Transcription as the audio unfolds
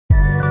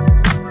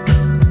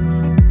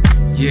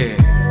Yeah.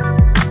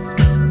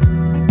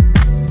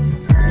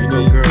 You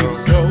know, girl,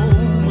 so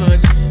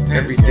much.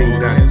 everything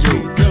that I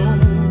do,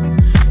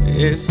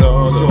 it's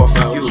all for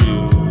about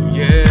you.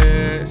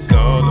 Yeah, it's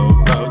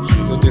all about you.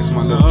 So this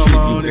my little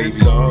tribute, baby.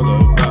 It's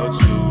all about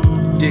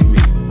you. Dig me.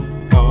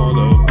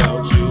 All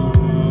about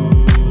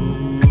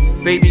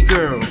you. Baby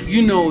girl,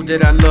 you know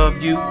that I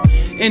love you.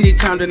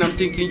 Anytime that I'm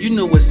thinking, you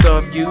know it's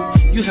of you.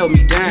 You held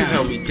me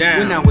down.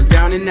 When I was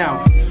down and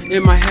out.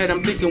 In my head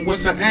I'm thinking,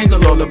 what's an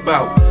angle all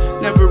about?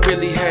 Never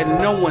really had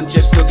no one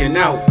just looking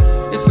out.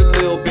 It's a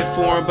little bit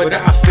foreign, but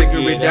I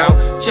figure it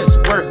out. Just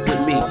work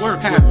with me,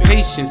 have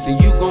patience,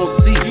 and you gon'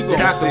 see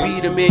that I can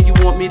be the man you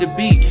want me to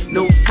be.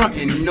 No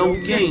frontin', no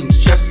games,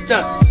 just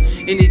us.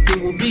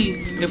 Anything will be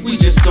if we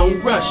just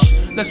don't rush.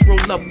 Let's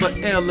roll up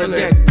a L of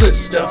that good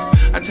stuff.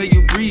 I tell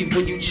you, breathe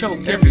when you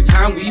choke every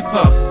time we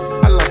puff.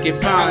 I like it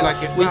fine,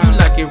 when you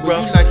like it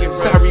rough.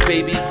 Sorry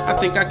baby, I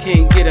think I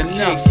can't get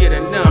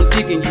enough. I'm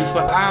digging you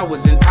for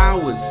hours and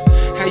hours.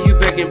 How you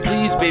begging,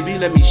 please baby,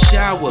 let me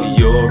shower.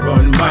 You're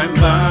on my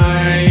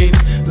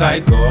mind,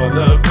 like all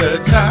of the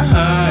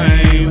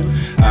time.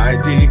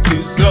 I dig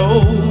you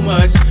so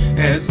much,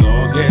 as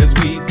long as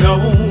we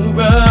don't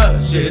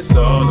rush. It's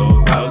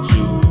all about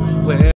you.